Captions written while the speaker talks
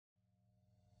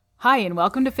Hi, and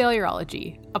welcome to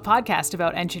Failurology, a podcast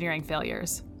about engineering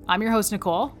failures. I'm your host,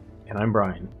 Nicole. And I'm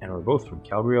Brian, and we're both from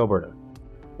Calgary, Alberta.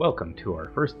 Welcome to our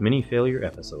first mini failure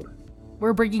episode.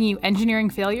 We're bringing you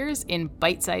engineering failures in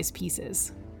bite-sized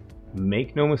pieces.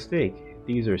 Make no mistake,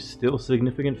 these are still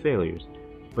significant failures,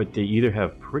 but they either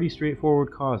have pretty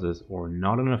straightforward causes or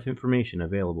not enough information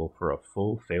available for a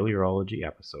full Failurology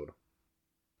episode.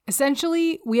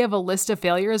 Essentially, we have a list of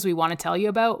failures we want to tell you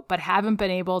about, but haven't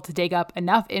been able to dig up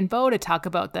enough info to talk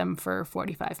about them for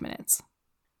 45 minutes.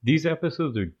 These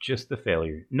episodes are just the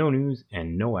failure, no news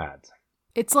and no ads.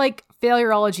 It's like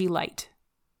Failurology Light.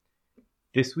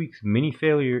 This week's mini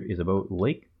failure is about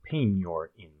Lake Peigneur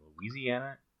in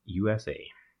Louisiana, USA.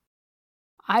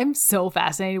 I'm so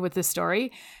fascinated with this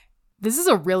story. This is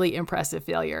a really impressive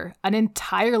failure. An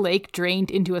entire lake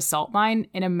drained into a salt mine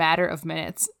in a matter of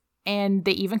minutes. And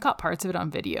they even caught parts of it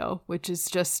on video, which is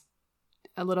just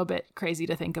a little bit crazy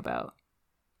to think about.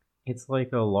 It's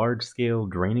like a large-scale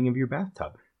draining of your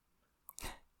bathtub.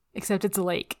 Except it's a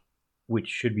lake. Which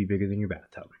should be bigger than your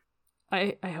bathtub.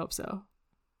 I hope so.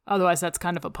 Otherwise, that's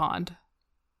kind of a pond.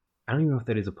 I don't even know if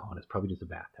that is a pond. It's probably just a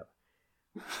bathtub.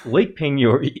 Lake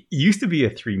Peigneur used to be a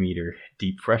 3-meter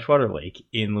deep freshwater lake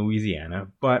in Louisiana,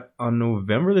 but on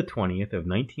November the 20th of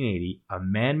 1980, a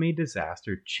man-made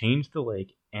disaster changed the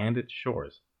lake and its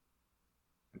shores.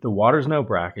 The water is now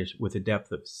brackish with a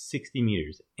depth of 60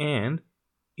 meters, and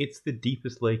it's the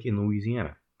deepest lake in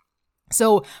Louisiana.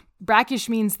 So brackish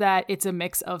means that it's a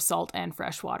mix of salt and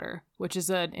fresh water, which is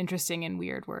an interesting and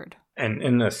weird word.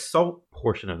 And the salt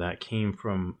portion of that came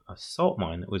from a salt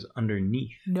mine that was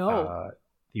underneath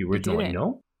the original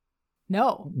one.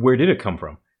 No. Where did it come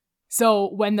from? So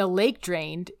when the lake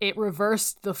drained, it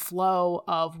reversed the flow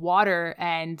of water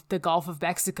and the Gulf of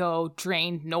Mexico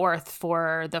drained north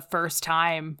for the first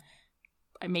time,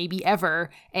 maybe ever.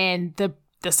 And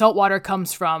the salt water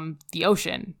comes from the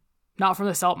ocean, not from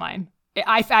the salt mine.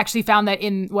 I actually found that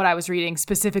in what I was reading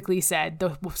specifically said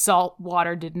the salt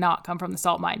water did not come from the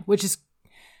salt mine, which is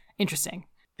interesting.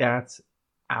 That's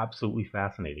absolutely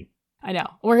fascinating. I know.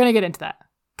 We're going to get into that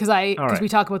because we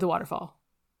talk about the waterfall.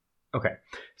 Okay.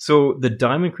 So the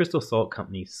Diamond Crystal Salt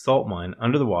Company's salt mine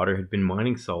under the water had been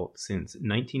mining salt since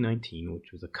 1919,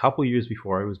 which was a couple years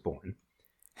before I was born.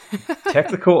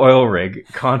 Texaco oil rig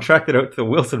contracted out to the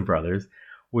Wilson brothers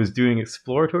was doing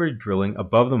exploratory drilling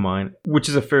above the mine, which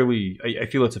is I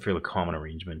feel it's a fairly common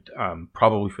arrangement,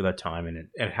 probably for that time, and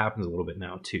it happens a little bit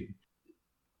now too.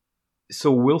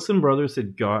 So Wilson Brothers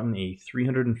had gotten a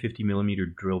 350 millimeter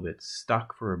drill bit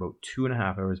stuck for about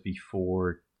 2.5 hours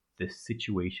before this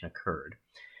situation occurred.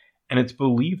 And it's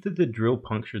believed that the drill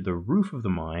punctured the roof of the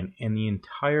mine and the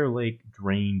entire lake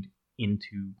drained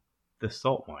into the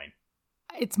salt mine.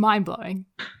 It's mind-blowing.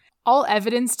 All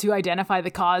evidence to identify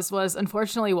the cause was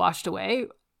unfortunately washed away,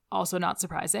 also not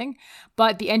surprising,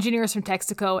 but the engineers from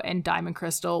Texaco and Diamond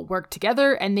Crystal worked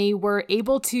together and they were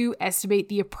able to estimate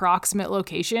the approximate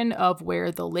location of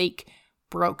where the lake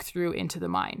broke through into the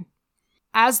mine.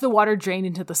 As the water drained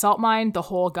into the salt mine, the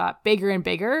hole got bigger and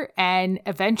bigger and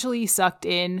eventually sucked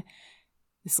in,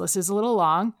 this list is a little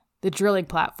long, the drilling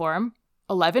platform,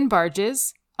 11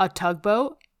 barges, a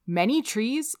tugboat, many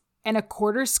trees, and a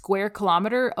 1/4 square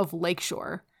kilometer of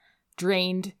lakeshore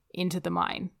drained into the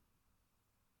mine.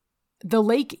 The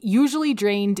lake usually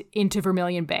drained into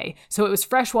Vermilion Bay. So it was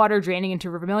fresh water draining into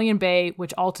Vermilion Bay,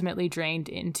 which ultimately drained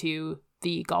into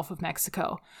the Gulf of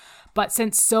Mexico. But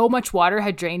since so much water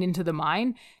had drained into the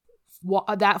mine,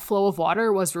 that flow of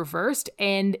water was reversed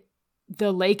and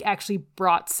the lake actually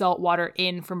brought salt water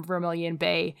in from Vermilion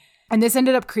Bay. And this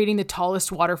ended up creating the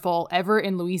tallest waterfall ever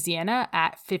in Louisiana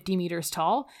at 50 meters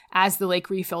tall as the lake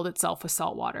refilled itself with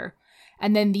salt water.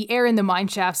 And then the air in the mine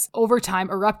shafts over time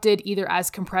erupted either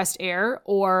as compressed air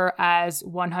or as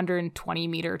 120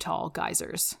 meter tall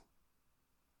geysers.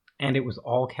 And it was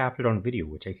all captured on video,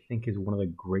 which I think is one of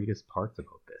the greatest parts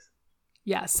about this.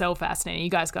 Yeah, so fascinating.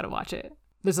 You guys got to watch it.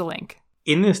 There's a link.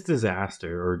 In this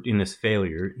disaster, or in this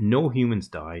failure, no humans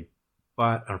died,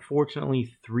 but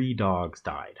unfortunately 3 dogs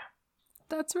died.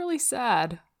 That's really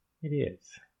sad. It is.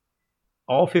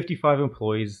 All 55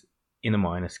 employees in the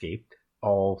mine escaped.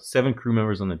 All 7 crew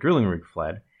members on the drilling rig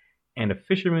fled, and a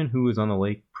fisherman who was on the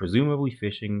lake presumably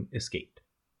fishing escaped.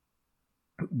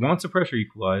 Once the pressure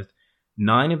equalized,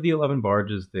 9 of the 11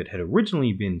 barges that had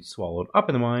originally been swallowed up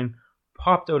in the mine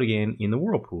popped out again in the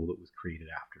whirlpool that was created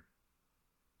after.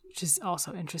 Which is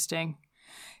also interesting.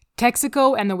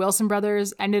 Texaco and the Wilson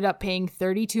brothers ended up paying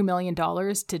 $32 million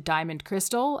to Diamond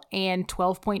Crystal and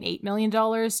 $12.8 million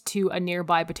to a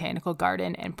nearby botanical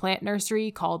garden and plant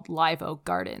nursery called Live Oak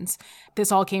Gardens.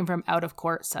 This all came from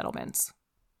out-of-court settlements.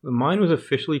 The mine was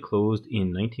officially closed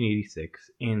in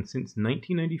 1986, and since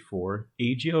 1994,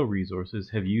 AGL Resources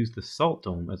have used the salt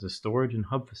dome as a storage and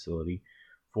hub facility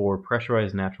for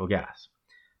pressurized natural gas.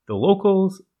 The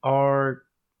locals are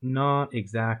not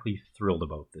exactly thrilled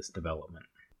about this development.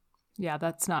 Yeah,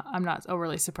 I'm not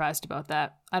overly surprised about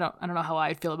that. I don't know how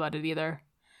I'd feel about it either.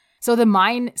 So the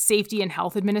Mine Safety and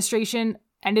Health Administration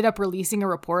ended up releasing a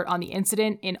report on the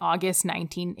incident in August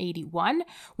 1981,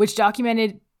 which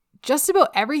documented just about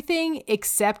everything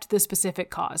except the specific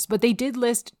cause. But they did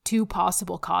list 2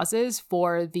 possible causes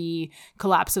for the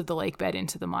collapse of the lake bed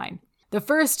into the mine. The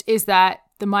first is that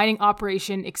the mining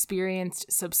operation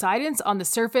experienced subsidence on the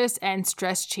surface and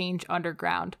stress change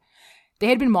underground. They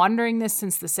had been monitoring this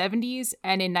since the 70s,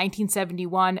 and in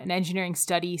 1971, an engineering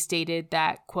study stated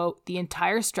that, quote, the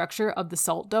entire structure of the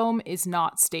salt dome is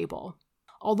not stable.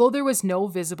 Although there was no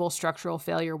visible structural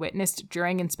failure witnessed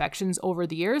during inspections over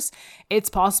the years, it's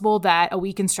possible that a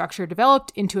weakened structure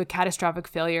developed into a catastrophic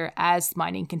failure as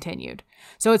mining continued.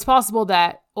 So it's possible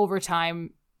that over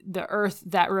time, the earth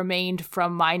that remained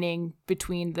from mining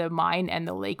between the mine and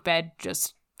the lake bed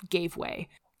just gave way.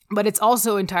 But it's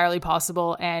also entirely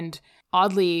possible and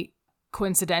oddly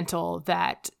coincidental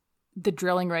that the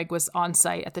drilling rig was on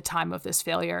site at the time of this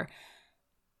failure.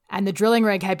 And the drilling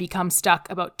rig had become stuck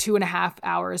about 2.5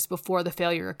 hours before the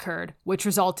failure occurred, which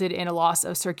resulted in a loss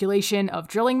of circulation of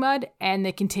drilling mud and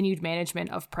the continued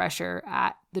management of pressure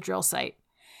at the drill site.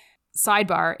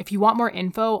 Sidebar, if you want more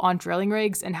info on drilling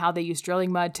rigs and how they use drilling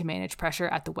mud to manage pressure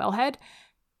at the wellhead,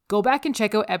 go back and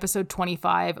check out episode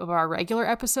 25 of our regular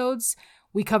episodes.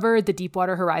 We covered the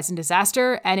Deepwater Horizon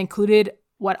disaster and included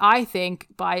what I think,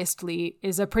 biasedly,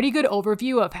 is a pretty good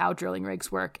overview of how drilling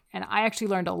rigs work. And I actually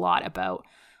learned a lot about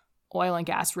oil and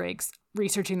gas rigs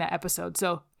researching that episode.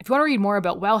 So if you want to read more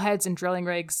about wellheads and drilling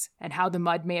rigs and how the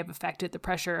mud may have affected the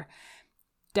pressure,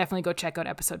 definitely go check out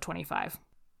episode 25.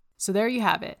 So there you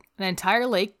have it. An entire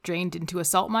lake drained into a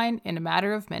salt mine in a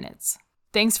matter of minutes.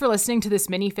 Thanks for listening to this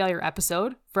mini failure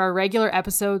episode. For our regular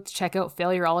episodes, check out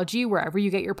Failurology wherever you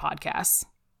get your podcasts.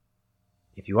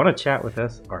 If you want to chat with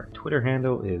us, our Twitter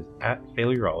handle is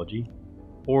 @Failurology,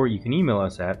 or you can email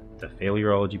us at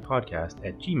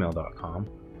thefailurologypodcast@gmail.com,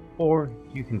 or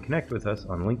you can connect with us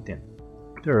on LinkedIn.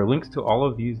 There are links to all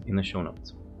of these in the show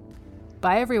notes.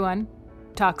 Bye, everyone.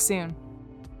 Talk soon.